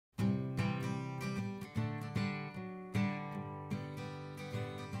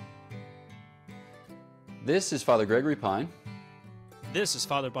This is Father Gregory Pine. This is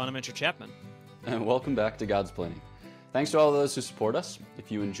Father Bonaventure Chapman. And welcome back to Godsplaining. Thanks to all of those who support us.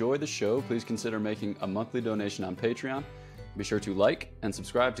 If you enjoy the show, please consider making a monthly donation on Patreon. Be sure to like and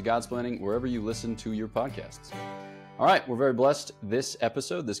subscribe to Godsplaining wherever you listen to your podcasts. All right, we're very blessed this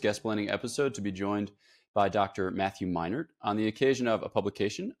Guestsplaining episode, to be joined by Dr. Matthew Meinert on the occasion of a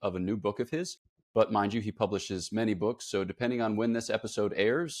publication of a new book of his. But mind you, he publishes many books, so depending on when this episode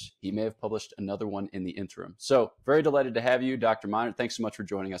airs, he may have published another one in the interim. So very delighted to have you, Dr. Meinert. Thanks so much for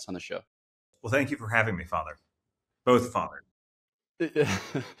joining us on the show. Well, thank you for having me, Father. Both Father. There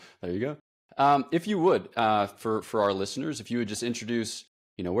you go. If you would, for our listeners, if you would just introduce,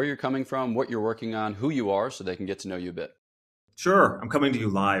 where you're coming from, what you're working on, who you are, so they can get to know you a bit. Sure. I'm coming to you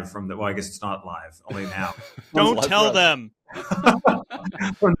live from I guess it's not live, only now. Don't tell them.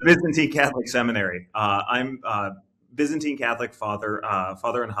 From the Byzantine Catholic Seminary. I'm a Byzantine Catholic father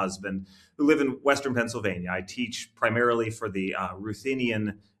and husband who live in Western Pennsylvania. I teach primarily for the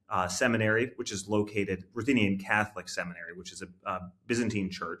Ruthenian Seminary, which is located, Ruthenian Catholic Seminary, which is a Byzantine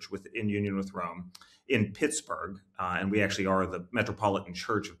church in union with Rome in Pittsburgh. And we actually are the Metropolitan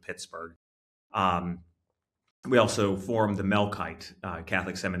Church of Pittsburgh. We also form the Melkite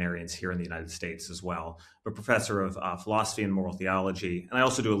Catholic seminarians here in the United States as well. I'm a professor of philosophy and moral theology, and I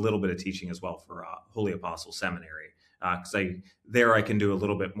also do a little bit of teaching as well for Holy Apostle Seminary, because I can do a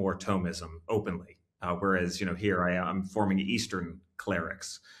little bit more Thomism openly, whereas here I'm forming Eastern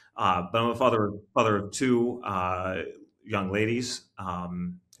clerics. But I'm a father of two young ladies,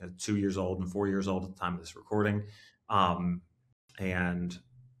 2 years old and 4 years old at the time of this recording, and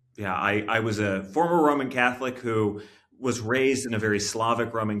yeah, I was a former Roman Catholic who was raised in a very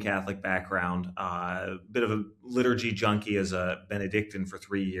Slavic Roman Catholic background, a bit of a liturgy junkie as a Benedictine for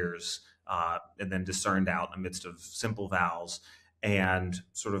 3 years, and then discerned out in the midst of simple vows and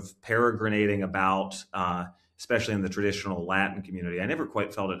sort of peregrinating about, especially in the traditional Latin community. I never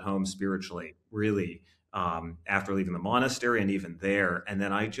quite felt at home spiritually, really, after leaving the monastery and even there. And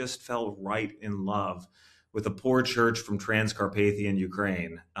then I just fell right in love with a poor church from Transcarpathian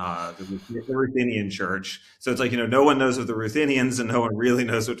Ukraine, the Ruthenian church. So it's like, no one knows of the Ruthenians and no one really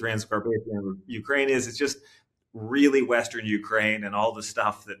knows what Transcarpathian Ukraine is. It's just really Western Ukraine and all the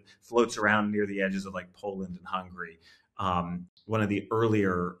stuff that floats around near the edges of like Poland and Hungary. One of the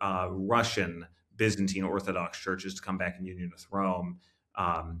earlier Russian Byzantine Orthodox churches to come back in union with Rome.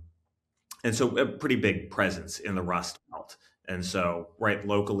 And so a pretty big presence in the Rust Belt. And so right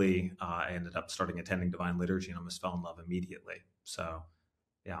locally, I ended up attending Divine Liturgy and almost fell in love immediately. So,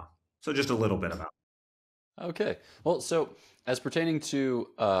 yeah. So just a little bit about it. Okay. Well, so as pertaining to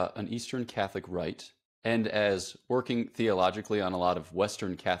an Eastern Catholic rite and as working theologically on a lot of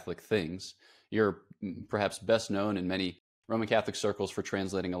Western Catholic things, you're perhaps best known in many Roman Catholic circles for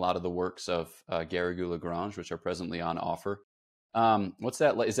translating a lot of the works of Gregory Pine, which are presently on offer. What's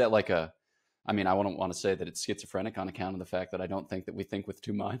that like? Is that like I wouldn't want to say that it's schizophrenic on account of the fact that I don't think that we think with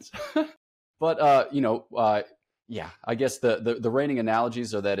two minds. But, yeah, I guess the reigning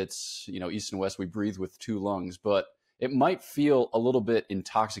analogies are that it's, East and West, we breathe with two lungs. But it might feel a little bit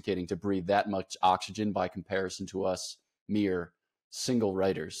intoxicating to breathe that much oxygen by comparison to us mere single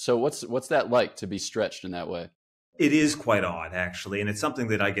writers. So what's that like to be stretched in that way? It is quite odd, actually. And it's something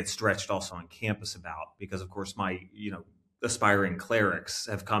that I get stretched also on campus about because, of course, my, aspiring clerics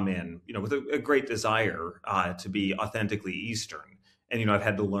have come in, with a great desire to be authentically Eastern. And, I've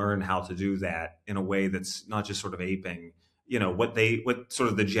had to learn how to do that in a way that's not just sort of aping, what sort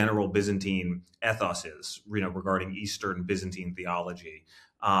of the general Byzantine ethos is, regarding Eastern Byzantine theology.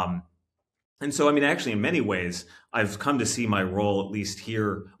 And so, actually, in many ways, I've come to see my role, at least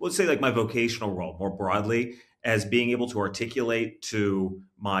here, let's say like my vocational role more broadly, as being able to articulate to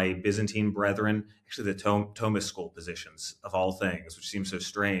my Byzantine brethren, actually the Thomist school positions of all things, which seems so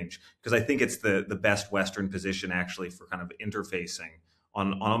strange, because I think it's the best Western position actually for kind of interfacing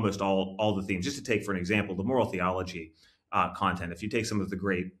on almost all the themes. Just to take for an example, the moral theology content. If you take some of the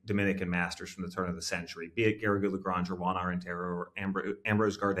great Dominican masters from the turn of the century, be it Garrigou Lagrange or Juan Arentero or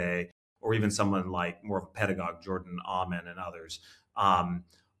Ambrose Gardet, or even someone like more of a pedagogue, Jordan Amen and others,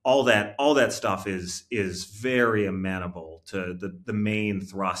 all that stuff is very amenable to the main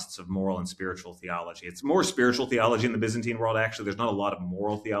thrusts of moral and spiritual theology. It's more spiritual theology in the Byzantine world, actually. There's not a lot of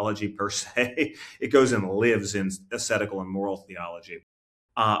moral theology per se. It goes and lives in ascetical and moral theology,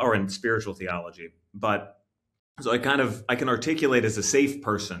 or in spiritual theology. But so I can articulate as a safe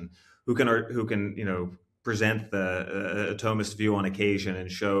person who can present the Thomist view on occasion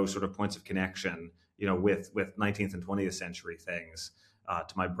and show sort of points of connection, with 19th and 20th century things.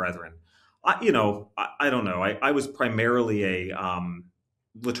 To my brethren. I don't know. I was primarily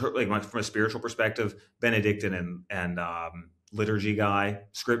like from a spiritual perspective, Benedictine and liturgy guy.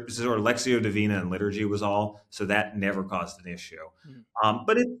 Script or Lectio Divina and liturgy was all, so that never caused an issue.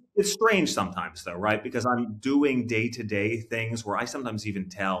 But it's strange sometimes, though, right? Because I'm doing day-to-day things where I sometimes even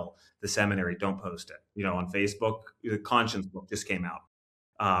tell the seminary, don't post it. On Facebook, the Conscience book just came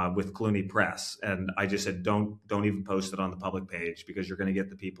out with Clooney Press, and I just said, don't even post it on the public page, because you're going to get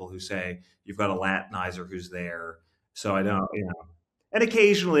the people who say you've got a Latinizer who's there. So I don't, And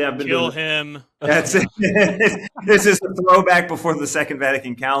occasionally I've been Kill doing him. That's it. This is a throwback before the Second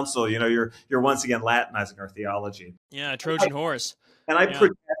Vatican Council. You're once again Latinizing our theology. Yeah, Trojan horse. And I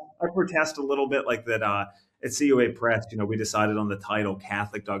protest a little bit, like that at COA Press. We decided on the title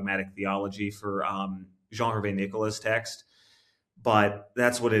Catholic Dogmatic Theology for Jean-Hervé Nicolas' text, but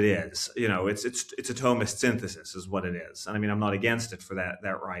that's what it is. It's a Thomist synthesis is what it is. And I mean, I'm not against it for that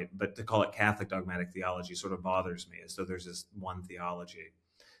right, but to call it Catholic Dogmatic Theology sort of bothers me, as though there's this one theology.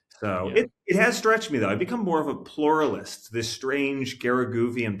 So Yeah. it has stretched me, though. I've become more of a pluralist, this strange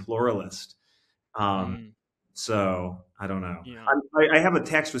Garriguvian pluralist. So I don't know. Yeah. I have a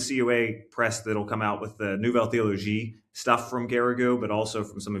text with COA Press that'll come out with the Nouvelle Théologie stuff from Garrigou, but also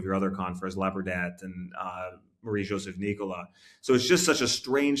from some of your other confreres, Laverdat and Marie-Joseph Nicolas. So it's just such a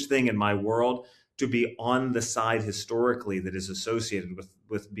strange thing in my world to be on the side historically that is associated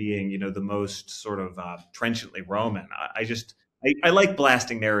with being, the most sort of trenchantly Roman. I like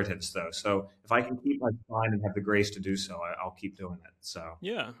blasting narratives, though. So if I can keep my spine and have the grace to do so, I'll keep doing it. So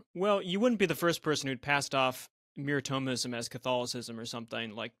yeah. Well, you wouldn't be the first person who'd passed off mere Thomism as Catholicism or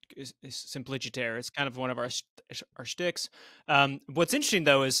something like simpliciter. It's kind of one of our shticks. What's interesting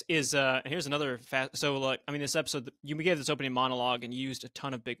though is here's another this episode, you gave this opening monologue and you used a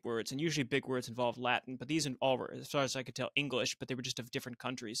ton of big words, and usually big words involve Latin, but these all were, as far as I could tell, English, but they were just of different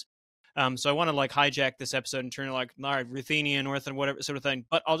countries. So I want to hijack this episode and turn it all right, Ruthenian, Orthodox, whatever sort of thing.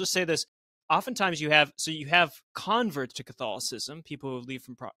 But I'll just say this: oftentimes you have converts to Catholicism, people who leave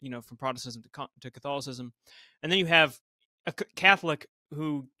from Protestantism to Catholicism, and then you have a Catholic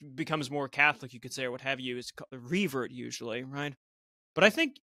who becomes more Catholic, you could say, or what have you, is a revert usually, right? But I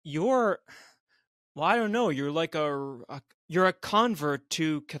think I don't know, you're a convert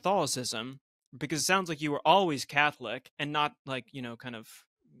to Catholicism, because it sounds like you were always Catholic and not kind of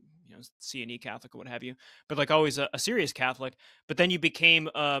C&E Catholic or what have you, but always a serious Catholic. But then you became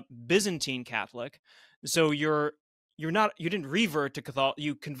a Byzantine Catholic, so you didn't revert to Catholic,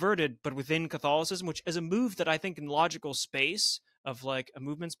 you converted, but within Catholicism, which is a move that I think in logical space of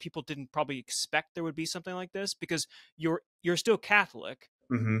movements, people didn't probably expect there would be something like this, because you're still Catholic,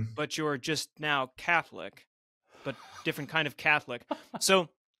 but you're just now Catholic, but different kind of Catholic. So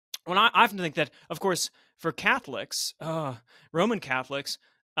when I often think that, of course, for Catholics, Roman Catholics,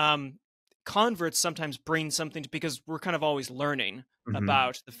 converts sometimes bring something because we're kind of always learning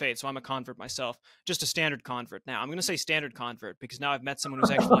about the faith. So I'm a convert myself, just a standard convert. Now I'm going to say standard convert because now I've met someone who's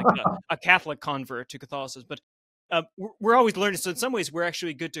actually a Catholic convert to Catholicism, but we're always learning. So in some ways we're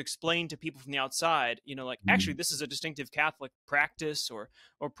actually good to explain to people from the outside, actually this is a distinctive Catholic practice or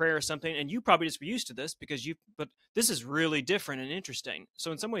prayer or something. And you probably just were used to this but this is really different and interesting.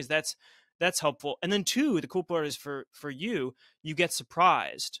 So in some ways that's helpful. And then two, the cool part is for you get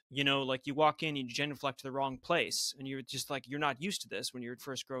surprised, you walk in, you genuflect to the wrong place, and you're just you're not used to this when you're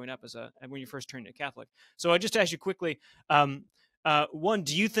first growing up when you first turned a Catholic. So I just ask you quickly, one,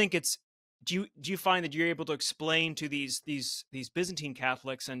 do you think do you find that you're able to explain to these Byzantine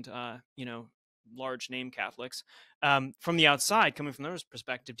Catholics and large name Catholics from the outside, coming from their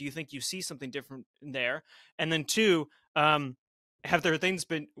perspective, do you think you see something different there? And then two, is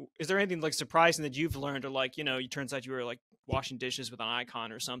there anything surprising that you've learned, or it turns out you were washing dishes with an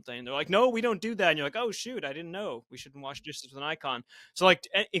icon or something? They're like, no, we don't do that. And you're like, oh shoot, I didn't know we shouldn't wash dishes with an icon. So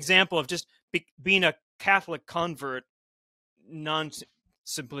example of just being a Catholic convert,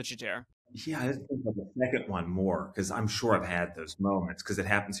 non-simpliciter. Yeah, I think about the second one more, because I'm sure I've had those moments, because it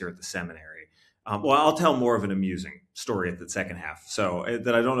happens here at the seminary. Well, I'll tell more of an amusing story at the second half. So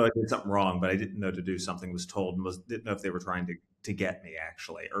that I don't know if I did something wrong, but I didn't know to do something, was told, and didn't know if they were trying to get me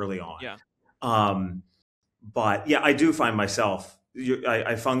actually early on. Yeah. But yeah, I do find myself,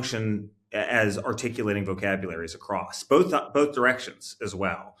 I function as articulating vocabularies across both directions as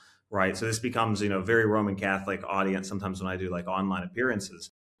well, right? So this becomes, very Roman Catholic audience. Sometimes when I do online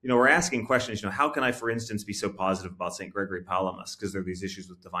appearances, we're asking questions, how can I, for instance, be so positive about St. Gregory Palamas? Because there are these issues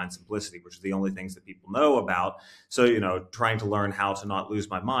with divine simplicity, which are the only things that people know about. So, trying to learn how to not lose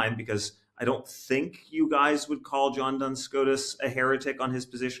my mind, because I don't think you guys would call John Duns Scotus a heretic on his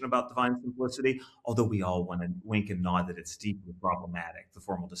position about divine simplicity, although we all want to wink and nod that it's deeply problematic, the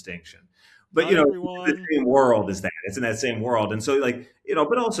formal distinction. but Not the everyone. same world as that. It's in that same world, and so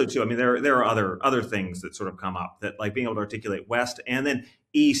but also too. I mean, there are other things that sort of come up that like being able to articulate West and then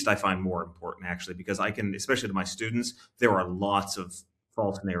East. I find more important actually because I can, especially to my students, there are lots of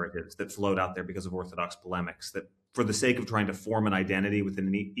false narratives that float out there because of Orthodox polemics that, for the sake of trying to form an identity within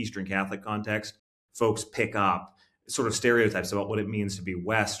an Eastern Catholic context, folks pick up sort of stereotypes about what it means to be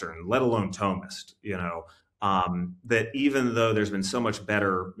Western, let alone Thomist. That even though there's been so much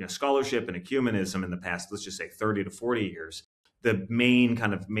better scholarship and ecumenism in the past, let's just say 30 to 40 years, the main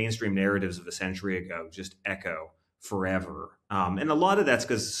kind of mainstream narratives of a century ago just echo forever. And a lot of that's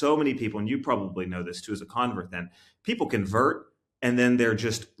because so many people, and you probably know this too as a convert, then people convert and then they're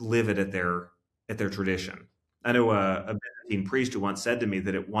just livid at their tradition. I know a Byzantine priest who once said to me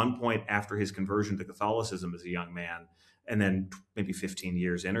that at one point after his conversion to Catholicism as a young man, and then maybe 15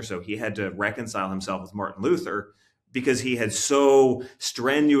 years in or so, he had to reconcile himself with Martin Luther because he had so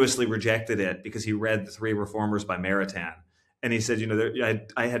strenuously rejected it because he read The Three Reformers by Maritain. And he said,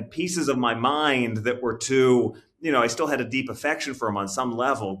 I had pieces of my mind that were too, I still had a deep affection for him on some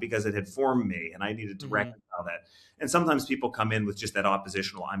level because it had formed me and I needed to reconcile that. And sometimes people come in with just that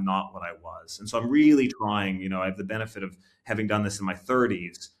oppositional, I'm not what I was. And so I'm really trying, I have the benefit of having done this in my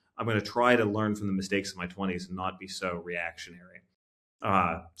 30s. I'm going to try to learn from the mistakes of my 20s and not be so reactionary.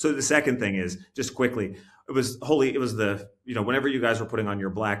 So the second thing is just quickly, it was the, whenever you guys were putting on your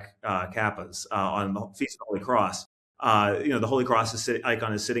black kappas on the Feast of the Holy Cross, the Holy Cross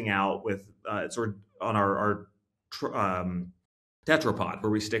icon is sitting out with sort of on our tetrapod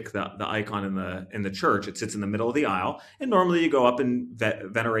where we stick the icon in the church. It sits in the middle of the aisle, and normally you go up and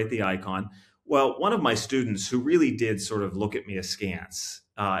venerate the icon. Well, one of my students who really did sort of look at me askance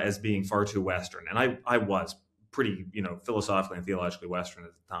as being far too Western, and I was pretty philosophically and theologically Western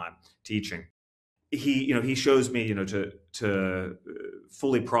at the time teaching. He shows me to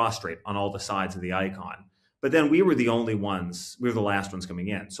fully prostrate on all the sides of the icon. But then we were the last ones coming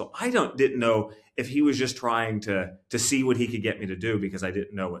in. So I didn't know if he was just trying to see what he could get me to do because I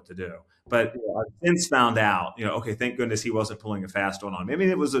didn't know what to do. But I've since found out, okay, thank goodness he wasn't pulling a fast one on me. I mean,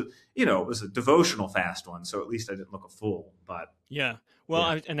 it was a devotional fast one, so at least I didn't look a fool. But yeah.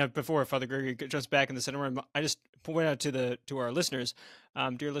 Well, yeah. Before Father Gregory jumps back in the center room, I just point out to our listeners,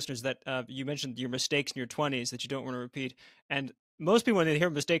 dear listeners, that you mentioned your mistakes in your 20s that you don't want to repeat. And most people, when they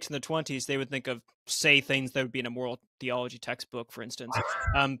hear mistakes in their 20s, they would think of, say, things that would be in a moral theology textbate, for instance.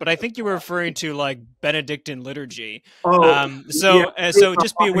 But I think you were referring to like Benedictine liturgy. So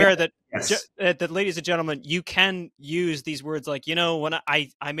just be aware that, yes. that, ladies and gentlemen, you can use these words like, when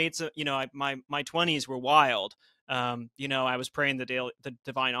I made some, my 20s were wild. I was praying the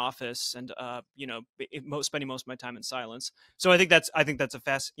divine office and, spending most of my time in silence. So I think that's a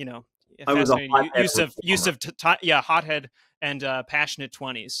fascinating use of hothead and passionate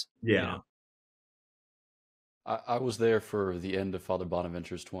 20s. Yeah. I was there for the end of Father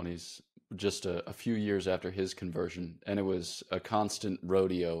Bonaventure's 20s, just a few years after his conversion, and it was a constant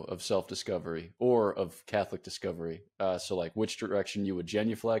rodeo of self-discovery or of Catholic discovery. So like which direction you would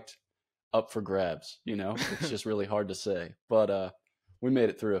genuflect, up for grabs, it's just really hard to say, but we made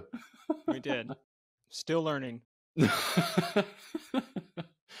it through. We did. Still learning.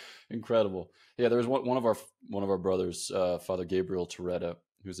 Incredible. Yeah, there was one of our brothers, Father Gabriel Toretta,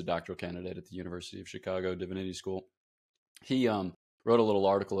 who's a doctoral candidate at the University of Chicago Divinity School. He wrote a little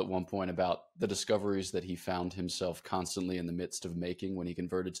article at one point about the discoveries that he found himself constantly in the midst of making when he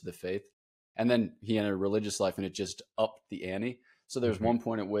converted to the faith. And then he entered a religious life and it just upped the ante. So there's one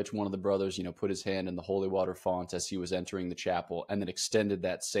point at which one of the brothers, put his hand in the holy water font as he was entering the chapel and then extended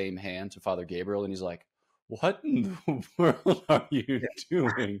that same hand to Father Gabriel. And he's like, what in the world are you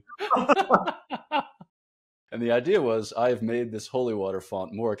doing? And the idea was, I have made this holy water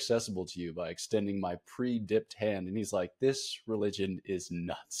font more accessible to you by extending my pre-dipped hand. And he's like, this religion is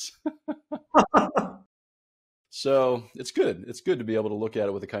nuts. So it's good. It's good to be able to look at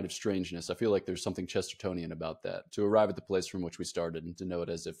it with a kind of strangeness. I feel like there's something Chestertonian about that, to arrive at the place from which we started and to know it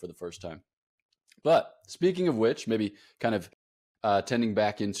as if for the first time. But speaking of which, maybe kind of tending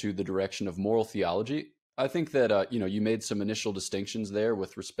back into the direction of moral theology, I think that, you made some initial distinctions there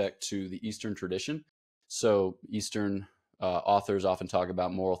with respect to the Eastern tradition. So Eastern authors often talk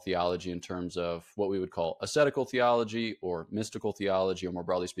about moral theology in terms of what we would call ascetical theology or mystical theology, or more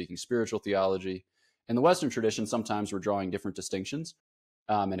broadly speaking, spiritual theology. In the Western tradition, sometimes we're drawing different distinctions.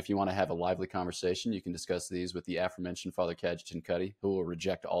 And if you want to have a lively conversation, you can discuss these with the aforementioned Father Cajetan Cuddy, who will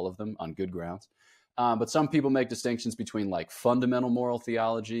reject all of them on good grounds. But some people make distinctions between like fundamental moral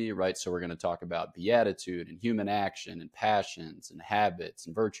theology, right? So we're going to talk about beatitude and human action and passions and habits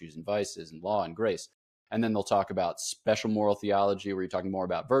and virtues and vices and law and grace. And then they'll talk about special moral theology, where you're talking more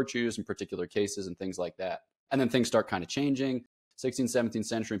about virtues and particular cases and things like that. And then things start kind of changing. 16th, 17th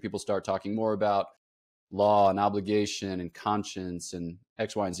century, people start talking more about law and obligation and conscience and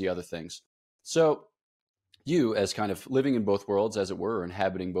X, Y, and Z other things. So you, as kind of living in both worlds, as it were,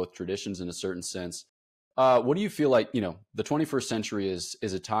 inhabiting both traditions in a certain sense, what do you feel like, the 21st century is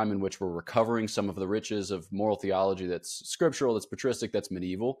a time in which we're recovering some of the riches of moral theology that's scriptural, that's patristic, that's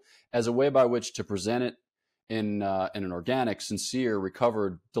medieval, as a way by which to present it in an organic, sincere,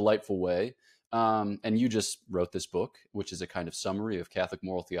 recovered, delightful way. And you just wrote this book, which is a kind of summary of Catholic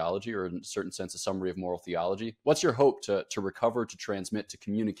moral theology, or in a certain sense, a summary of moral theology. What's your hope to recover, to transmit, to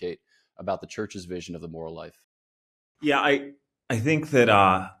communicate about the Church's vision of the moral life? Yeah, I think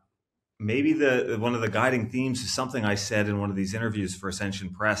that maybe one of the guiding themes is something I said in one of these interviews for Ascension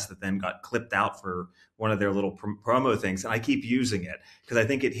Press that then got clipped out for one of their little promo things. And I keep using it because I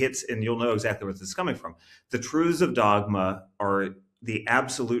think it hits, and you'll know exactly where this is coming from. The truths of dogma are the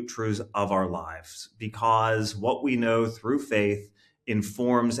absolute truths of our lives, because what we know through faith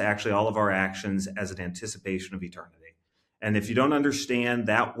informs actually all of our actions as an anticipation of eternity. And if you don't understand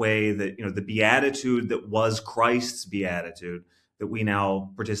that way, that the beatitude that was Christ's beatitude that we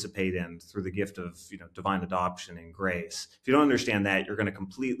now participate in through the gift of divine adoption and grace, if you don't understand that, you're going to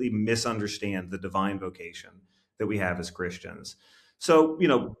completely misunderstand the divine vocation that we have as Christians. So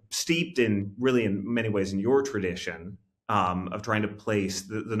steeped in many ways in your tradition of trying to place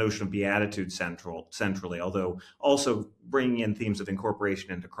the notion of beatitude centrally, although also bringing in themes of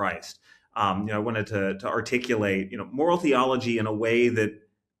incorporation into Christ. I wanted to articulate, moral theology in a way that,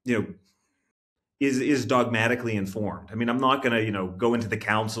 is dogmatically informed. I mean, I'm not going to, go into the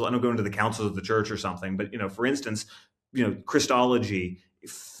council. I don't go into the councils of the church or something, but, for instance, Christology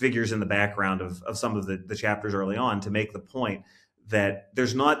figures in the background of some of the chapters early on to make the point that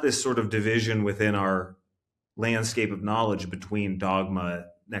there's not this sort of division within our landscape of knowledge between dogma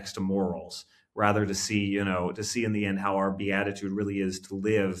next to morals, rather to see in the end how our beatitude really is to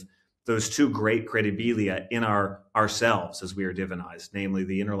live those two great credibilia in ourselves as we are divinized, namely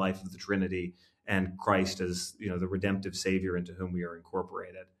the inner life of the Trinity and Christ as the redemptive Savior into whom we are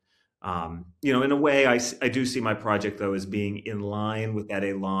incorporated. In a way, I do see my project though as being in line with that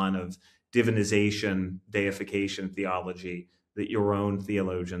elan of divinization, deification theology that your own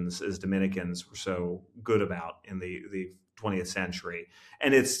theologians as Dominicans were so good about in the 20th century.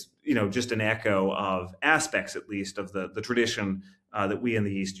 And it's, just an echo of aspects, at least, of the tradition that we in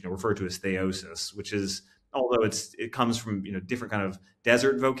the East, refer to as theosis, which is, although it comes from, different kind of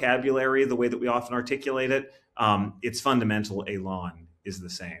desert vocabulary, the way that we often articulate it, its fundamental elan is the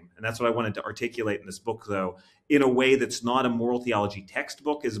same. And that's what I wanted to articulate in this book, though, in a way that's not a moral theology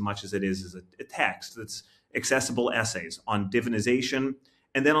textbook as much as it is a text that's accessible essays on divinization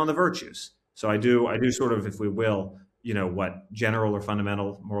and then on the virtues. So I do sort of, if we will, general or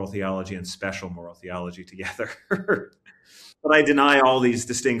fundamental moral theology and special moral theology together. But I deny all these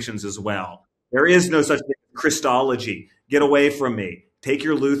distinctions as well. There is no such thing as Christology. Get away from me. Take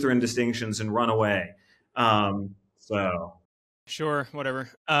your Lutheran distinctions and run away. So sure, whatever.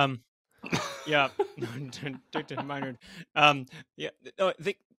 Yeah, minor. Yeah,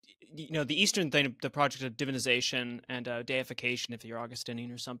 no, the Eastern thing, the project of divinization and deification, if you're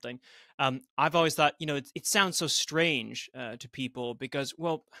Augustinian or something. I've always thought, it sounds so strange to people because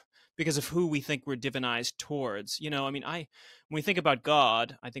of who we think we're divinized towards. When we think about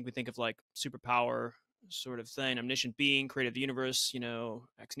God, I think we think of like superpower sort of thing, omniscient being, created the universe,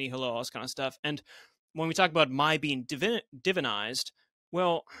 ex nihilo, all this kind of stuff. And when we talk about my being divinized,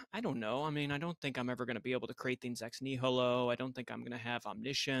 well, I don't know. I don't think I'm ever going to be able to create things ex nihilo. I don't think I'm going to have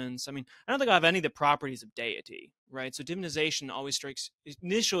omniscience. I don't think I have any of the properties of deity, right? So divinization always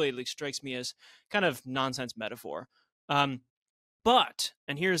initially strikes me as kind of nonsense metaphor. But,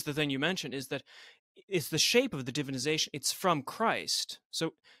 and here's the thing you mentioned, is that it's the shape of the divinization. It's from Christ.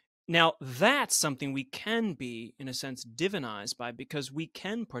 So now that's something we can be, in a sense, divinized by, because we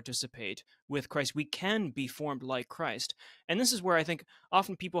can participate with Christ. We can be formed like Christ. And this is where I think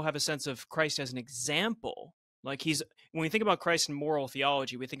often people have a sense of Christ as an example. Like when we think about Christ in moral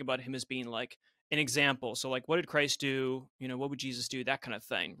theology, we think about him as being like an example. So like, what did Christ do? What would Jesus do? That kind of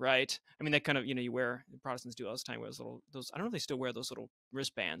thing, right? That kind of, you wear, Protestants do all this time, wear those, I don't know if they still wear those little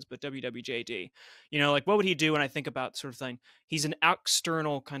wristbands, but WWJD, like what would he do? And I think about sort of thing, he's an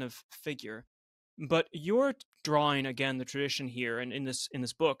external kind of figure. But you're drawing, again, the tradition here, and in this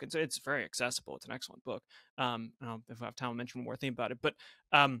book, it's very accessible. It's an excellent book. If I have time, I'll mention one more thing about it. But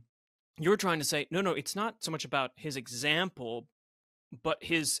you're trying to say, no, it's not so much about his example, but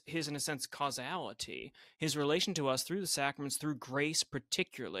his in a sense causality, his relation to us through the sacraments, through grace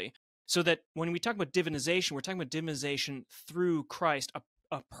particularly. So that when we talk about divinization, we're talking about divinization through Christ,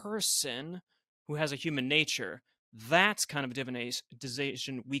 a person who has a human nature. That's kind of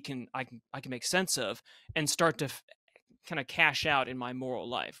divinization I can make sense of and start to kind of cash out in my moral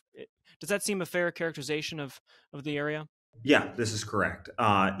life. Does that seem a fair characterization of the area? Yeah, this is correct.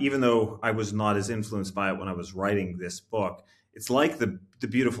 Even though I was not as influenced by it when I was writing this book, it's like the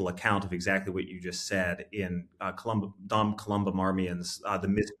beautiful account of exactly what you just said in Dom Columba Marmion's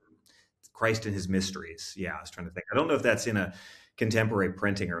Christ and His Mysteries. Yeah, I was trying to think. I don't know if that's in a contemporary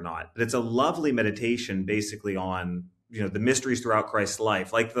printing or not, but it's a lovely meditation basically on the mysteries throughout Christ's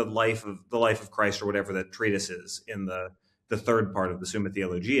life, like the life of Christ or whatever that treatise is in the third part of the Summa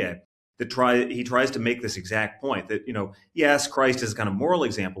Theologiae. He tries to make this exact point that yes, Christ is a kind of moral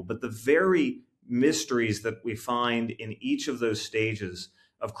example, but the very mysteries that we find in each of those stages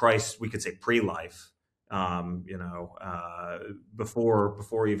of Christ, we could say pre-life,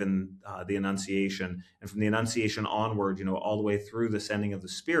 before even the Annunciation, and from the Annunciation onward, all the way through the sending of the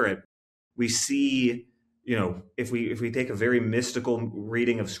Spirit, we see, if we take a very mystical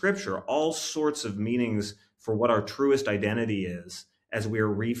reading of Scripture, all sorts of meanings for what our truest identity is as we are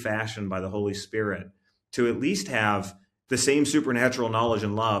refashioned by the Holy Spirit to at least have the same supernatural knowledge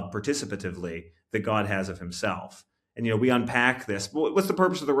and love participatively that God has of Himself. And we unpack this. What's the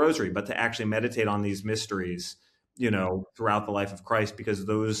purpose of the Rosary? But to actually meditate on these mysteries, throughout the life of Christ, because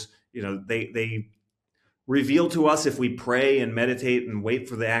those, they reveal to us, if we pray and meditate and wait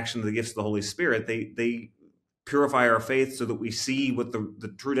for the action of the gifts of the Holy Spirit, they purify our faith so that we see what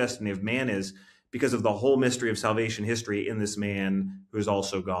the true destiny of man is, because of the whole mystery of salvation history in this man who is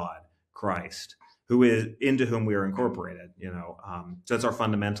also God, Christ, who is into whom we are incorporated. So that's our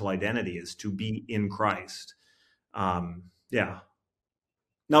fundamental identity, is to be in Christ. Yeah.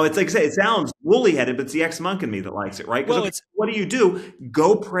 No, it's like I say, it sounds woolly headed, but it's the ex-monk in me that likes it, right? Because Well, what do you do?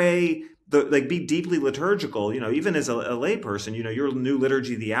 Go pray, be deeply liturgical. Even as a lay person, your new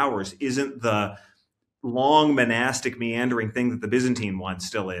liturgy of the hours isn't the long monastic meandering thing that the Byzantine one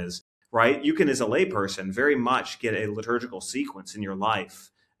still is, right? You can, as a layperson, very much get a liturgical sequence in your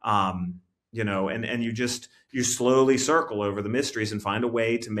life, and you slowly circle over the mysteries and find a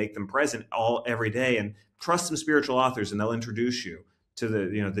way to make them present every day, and trust some spiritual authors, and they'll introduce you to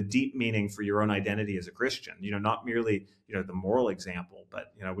the deep meaning for your own identity as a Christian. Not merely the moral example,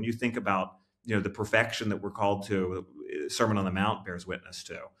 but when you think about the perfection that we're called to, Sermon on the Mount bears witness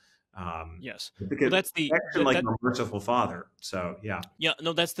to. Yes. Well, Because that's perfection, like your merciful Father. So yeah. Yeah,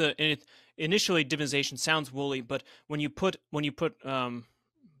 no, that's initially divinization sounds woolly, but when you put the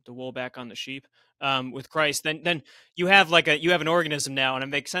wool back on the sheep with Christ, then you have an organism now, and I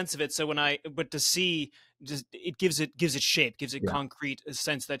make sense of it. So but to see, just it gives it shape, gives it concrete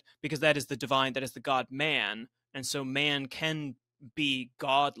sense, that because that is the divine, that is the God man, and so man can be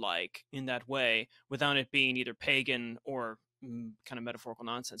godlike in that way without it being either pagan or kind of metaphorical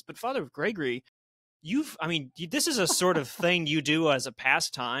nonsense. But Father Gregory, this is a sort of thing you do as a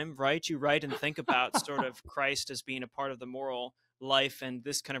pastime, right? You write and think about sort of Christ as being a part of the moral life and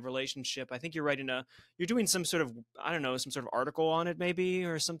this kind of relationship. I think you're doing some sort of, I don't know, some sort of article on it maybe,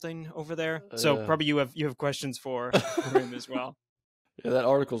 or something over there. So probably you have questions for him as well. Yeah, that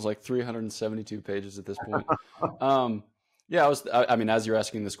article's like 372 pages at this point. Yeah, as you're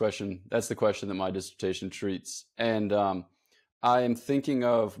asking this question, that's the question that my dissertation treats. And I am thinking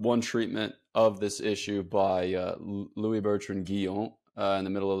of one treatment of this issue by Louis Bertrand Guillon in the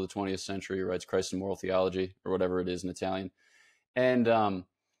middle of the 20th century. He writes Christ and Moral Theology, or whatever it is in Italian. And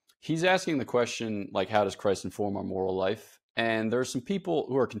he's asking the question, like, how does Christ inform our moral life? And there are some people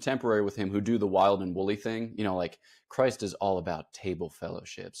who are contemporary with him who do the wild and woolly thing. Like Christ is all about table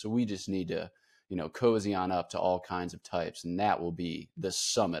fellowship. So we just need to, cozy on up to all kinds of types. And that will be the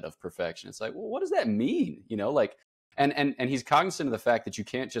summit of perfection. It's like, well, what does that mean? And he's cognizant of the fact that you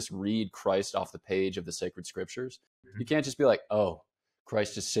can't just read Christ off the page of the sacred scriptures. You can't just be like, oh,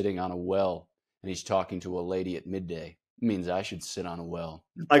 Christ is sitting on a well and he's talking to a lady at midday. It means I should sit on a well.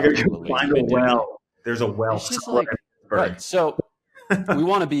 Like if you find a well, there's a well. It's just like, right. So we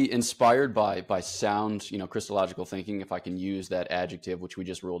want to be inspired by sound, Christological thinking, if I can use that adjective, which we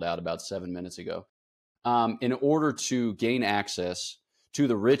just ruled out about 7 minutes ago, in order to gain access to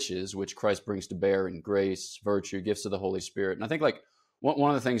the riches which Christ brings to bear in grace, virtue, gifts of the Holy Spirit. And I think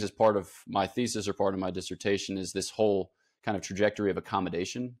one of the things as part of my thesis or part of my dissertation is this whole kind of trajectory of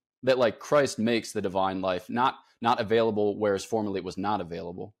accommodation that Christ makes the divine life not available, whereas formerly it was not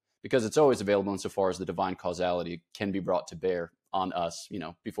available, because it's always available insofar as the divine causality can be brought to bear on us,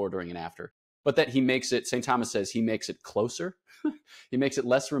 before, during, and after. But that he makes it, St. Thomas says, he makes it closer. He makes it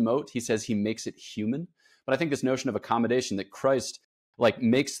less remote. He says he makes it human. But I think this notion of accommodation, that Christ like he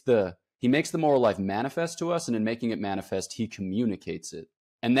makes the moral life manifest to us, and in making it manifest, he communicates it.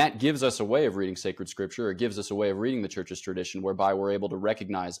 And that gives us a way of reading sacred scripture, or gives us a way of reading the church's tradition, whereby we're able to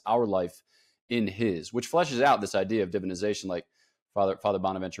recognize our life in his, which fleshes out this idea of divinization, like Father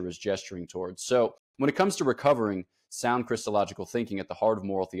Bonaventure was gesturing towards. So when it comes to recovering sound Christological thinking at the heart of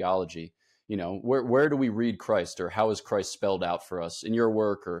moral theology, where do we read Christ, or how is Christ spelled out for us in your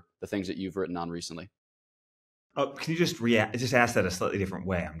work or the things that you've written on recently? Can you just ask that a slightly different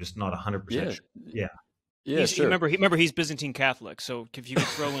way? I'm just not 100% sure. Yeah. Yeah, sure. Remember, he's Byzantine Catholic, so if you could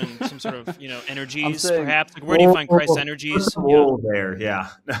throw in some sort of, energies, perhaps, like where do you find Christ's energies? There, yeah.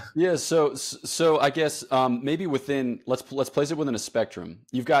 Yeah, so I guess maybe within let's place it within a spectrum.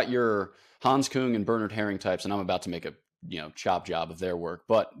 You've got your Hans Kung and Bernard Herring types, and I'm about to make a chop job of their work,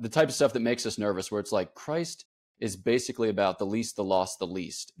 but the type of stuff that makes us nervous, where it's like Christ is basically about the least, the lost, the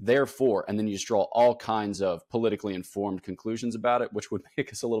least. Therefore, and then you just draw all kinds of politically informed conclusions about it, which would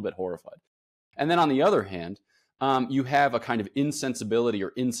make us a little bit horrified. And then on the other hand, you have a kind of insensibility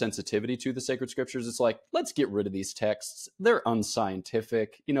or insensitivity to the sacred scriptures. It's like, let's get rid of these texts. They're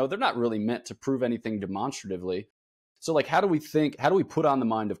unscientific. They're not really meant to prove anything demonstratively. So like, how do we think? How do we put on the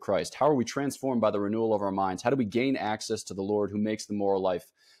mind of Christ? How are we transformed by the renewal of our minds? How do we gain access to the Lord who makes the moral life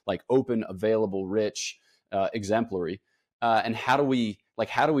like open, available, rich, exemplary? And how do we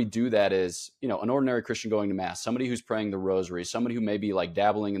do that as, an ordinary Christian going to mass, somebody who's praying the rosary, somebody who may be like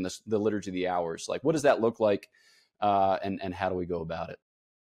dabbling in the liturgy of the hours? Like, what does that look like? And how do we go about it?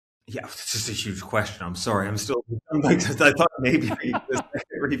 Yeah, it's just a huge question. I'm sorry. I thought maybe this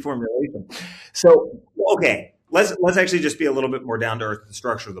reformulation. So, okay, let's actually just be a little bit more down to earth with the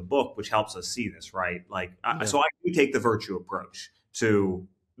structure of the book, which helps us see this, right? Like, so I do take the virtue approach to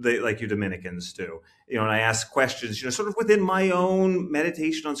like you Dominicans do, and I ask questions, sort of within my own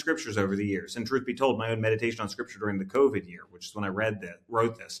meditation on scriptures over the years. And truth be told, my own meditation on scripture during the COVID year, which is when I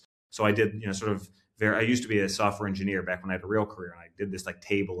wrote this. So I did, I used to be a software engineer back when I had a real career, and I did this like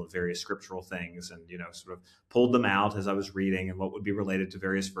table of various scriptural things, and sort of pulled them out as I was reading and what would be related to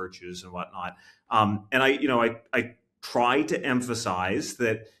various virtues and whatnot. And I try to emphasize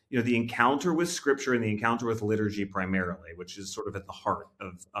that the encounter with scripture and the encounter with liturgy primarily, which is sort of at the heart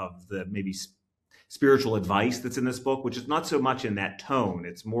of the maybe spiritual advice that's in this book, which is not so much in that tone.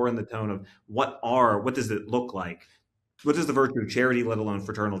 It's more in the tone of what does it look like? What does the virtue of charity, let alone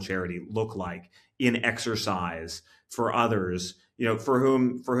fraternal charity, look like in exercise for others, for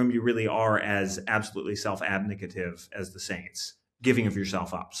whom you really are as absolutely self-abnegative as the saints, giving of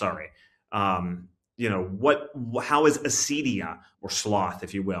yourself up, sorry. How is acedia, or sloth,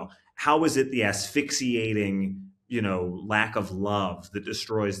 if you will? How is it the asphyxiating, lack of love that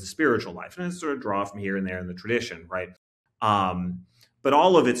destroys the spiritual life? And I sort of draw from here and there in the tradition, right? But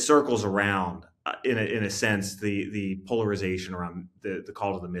all of it circles around, in a sense, the polarization around the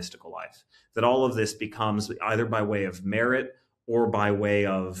call to the mystical life. That all of this becomes either by way of merit or by way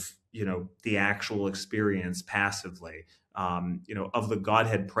of, the actual experience passively, of the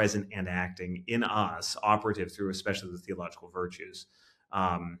Godhead present and acting in us, operative through especially the theological virtues.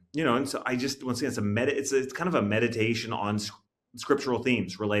 And so I just, once again, it's kind of a meditation on scriptural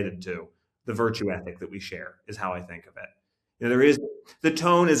themes related to the virtue ethic that we share, is how I think of it. The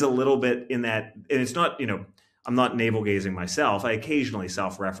tone is a little bit in that, and it's not, I'm not navel gazing myself. I occasionally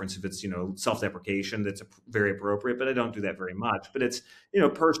self-reference if it's, self-deprecation, that's very appropriate, but I don't do that very much. But it's,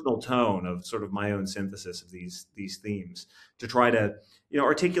 personal tone of sort of my own synthesis of these themes to try to,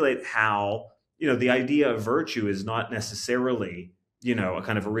 articulate how, the idea of virtue is not necessarily, a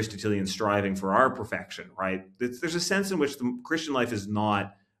kind of Aristotelian striving for our perfection, right? There's a sense in which the Christian life is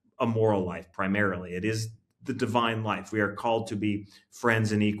not a moral life primarily. It is the divine life. We are called to be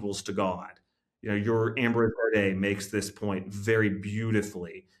friends and equals to God. Your Ambrose Bierce makes this point very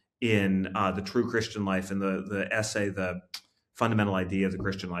beautifully in the True Christian Life, and the essay, The Fundamental Idea of the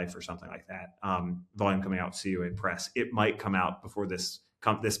Christian Life, or something like that. Volume coming out, CUA Press. It might come out before this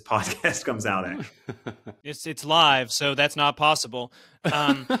podcast comes out. Actually, it's live, so that's not possible.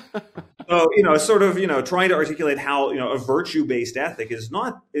 So sort of trying to articulate how a virtue-based ethic is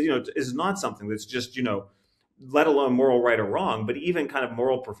not something that's just let alone moral right or wrong, but even kind of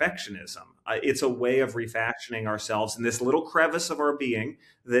moral perfectionism. It's a way of refashioning ourselves in this little crevice of our being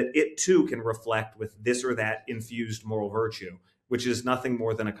that it too can reflect with this or that infused moral virtue, which is nothing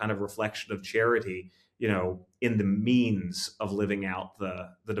more than a kind of reflection of charity, in the means of living out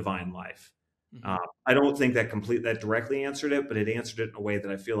the divine life. Mm-hmm. I don't think that directly answered it, but it answered it in a way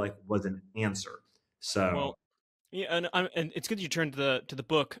that I feel like was an answer. So. Well, Yeah, and it's good you turned to the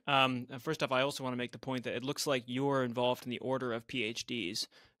book. First off, I also want to make the point that it looks like you're involved in the order of PhDs.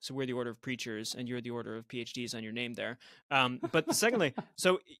 So we're the order of preachers, and you're the order of PhDs on your name there. But secondly,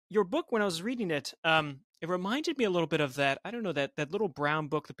 so your book, when I was reading it, it reminded me a little bit of that. I don't know, that little brown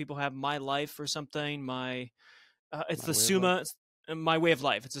book that people have, My Life or something. It's My the way of life. Summa, My Way of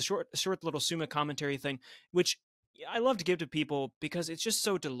Life. It's a short little Summa commentary thing, which I love to give to people because it's just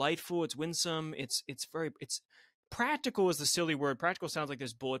so delightful. It's winsome. It's practical is the silly word. Practical sounds like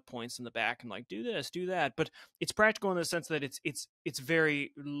there's bullet points in the back and like do this, do that, but it's practical in the sense that it's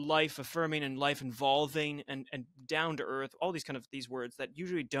very life affirming and life involving and down to earth. All these words that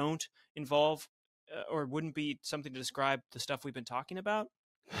usually don't involve or wouldn't be something to describe the stuff we've been talking about.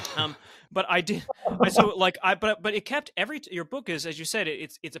 But I did, but it kept your book is, as you said,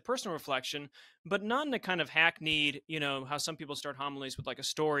 it's a personal reflection, but not in a kind of hackneyed, how some people start homilies with like a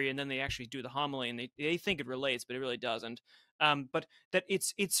story and then they actually do the homily and they think it relates, but it really doesn't. But that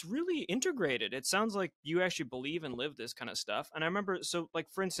it's really integrated. It sounds like you actually believe and live this kind of stuff. And I remember, so like,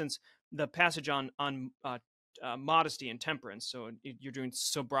 for instance, the passage on modesty and temperance. So you're doing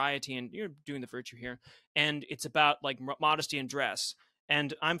sobriety and you're doing the virtue here. And it's about like modesty and dress.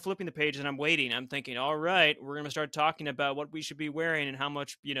 And I'm flipping the page and I'm waiting. I'm thinking, all right, we're going to start talking about what we should be wearing and how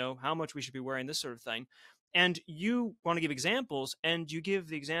much we should be wearing, this sort of thing. And you want to give examples, and you give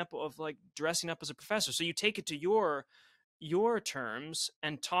the example of like dressing up as a professor. So you take it to your terms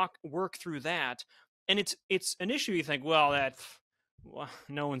and work through that. And it's an issue. You think, well,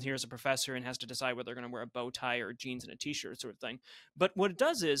 no one here is a professor and has to decide whether they're going to wear a bow tie or jeans and a t-shirt sort of thing. But what it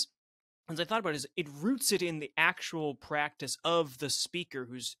does is, as I thought about it, is it roots it in the actual practice of the speaker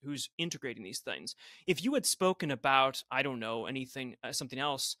who's integrating these things. If you had spoken about, I don't know, anything, something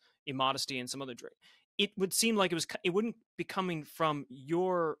else, immodesty and some other, it would seem like it wouldn't be coming from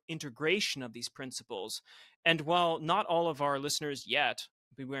your integration of these principles. And while not all of our listeners yet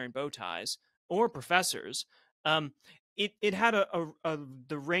be wearing bow ties or professors, it had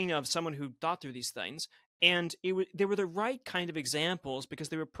the reign of someone who thought through these things. And they were the right kind of examples because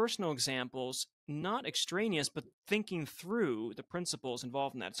they were personal examples, not extraneous, but thinking through the principles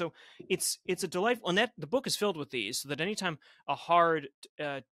involved in that. So it's a delightful, and that the book is filled with these, so that anytime a hard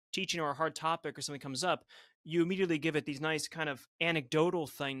teaching or a hard topic or something comes up, you immediately give it these nice kind of anecdotal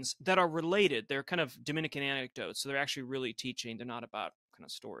things that are related. They're kind of Dominican anecdotes, so they're actually really teaching. They're not about kind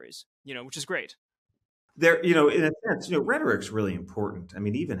of stories, which is great. There, in a sense, rhetoric's really important. I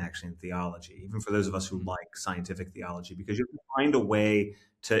mean, even actually in theology, even for those of us who like scientific theology, because you can find a way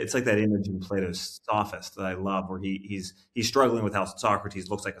to. It's like that image in Plato's Sophist that I love, where he's struggling with how Socrates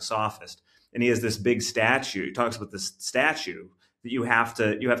looks like a sophist, and he has this big statue. He talks about this statue that you have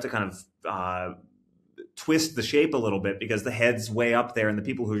to kind of twist the shape a little bit because the head's way up there and the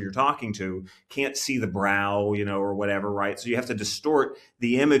people who you're talking to can't see the brow, or whatever, right? So you have to distort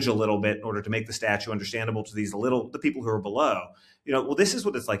the image a little bit in order to make the statue understandable to the people who are below. Well, this is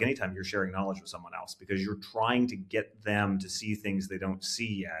what it's like anytime you're sharing knowledge with someone else, because you're trying to get them to see things they don't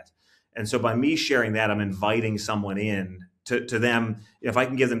see yet. And so by me sharing that, I'm inviting someone in to them. If I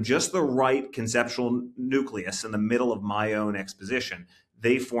can give them just the right conceptual nucleus in the middle of my own exposition,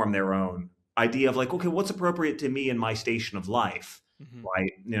 they form their own idea of like, okay, what's appropriate to me in my station of life,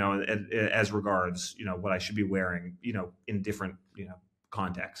 right? As regards, what I should be wearing, in different,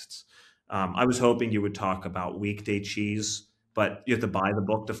 contexts. I was hoping you would talk about weekday cheese, but you have to buy the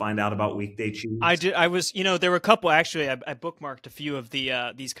book to find out about weekday cheese. I did. I was, there were a couple actually. I bookmarked a few of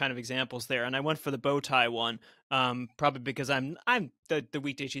these kind of examples there, and I went for the bow tie one, probably because I'm the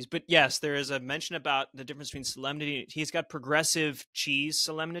weekday cheese. But yes, there is a mention about the difference between solemnity. He's got progressive cheese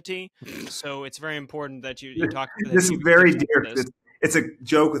solemnity, so it's very important that you talk. This is very dear. It's a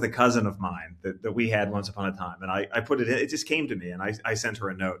joke with a cousin of mine that we had once upon a time, and I put it in. It just came to me, and I sent her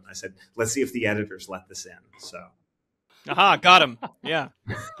a note. And I said, "Let's see if the editors let this in." So. Aha, got him. Yeah.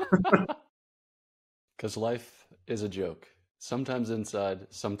 Because life is a joke. Sometimes inside,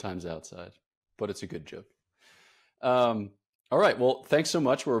 sometimes outside. But it's a good joke. All right. Well, thanks so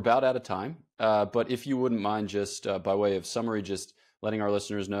much. We're about out of time. But if you wouldn't mind, just by way of summary, just letting our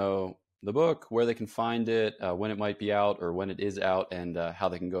listeners know the book, where they can find it, when it might be out or when it is out, and how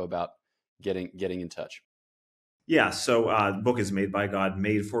they can go about getting in touch. Yeah, so the book is Made by God,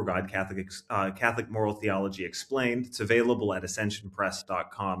 Made for God, Catholic Moral Theology Explained. It's available at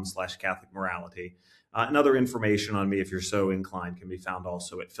ascensionpress.com/Catholic Morality. And other information on me, if you're so inclined, can be found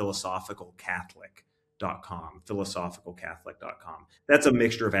also at philosophicalcatholic.com, philosophicalcatholic.com. That's a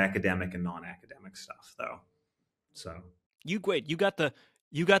mixture of academic and non-academic stuff, though. So you got the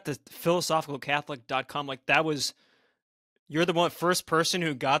philosophicalcatholic.com, like that was... You're the first person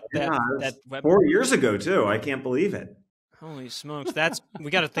who got that web. 4 years ago too. I can't believe it. Holy smokes! We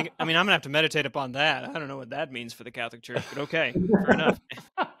got to think. I mean, I'm gonna have to meditate upon that. I don't know what that means for the Catholic Church, but okay, fair enough.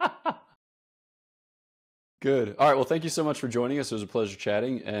 Good. All right. Well, thank you so much for joining us. It was a pleasure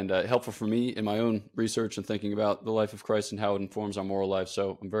chatting and helpful for me in my own research and thinking about the life of Christ and how it informs our moral life.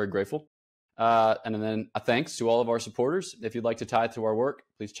 So I'm very grateful. And then a thanks to all of our supporters. If you'd like to tithe to our work,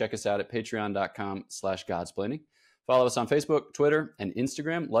 please check us out at patreon.com/Godsplaining. Follow us on Facebook, Twitter, and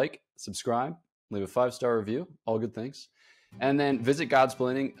Instagram. Like, subscribe, leave a 5-star review, all good things. And then visit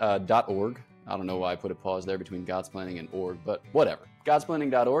Godsplaining.org. I don't know why I put a pause there between Godsplaining and org, but whatever.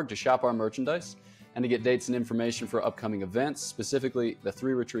 Godsplaining.org to shop our merchandise and to get dates and information for upcoming events, specifically the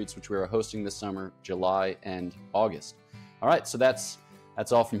 3 retreats which we are hosting this summer, July and August. All right, so that's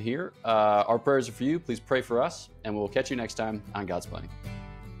all from here. Our prayers are for you. Please pray for us, and we'll catch you next time on Godsplaining.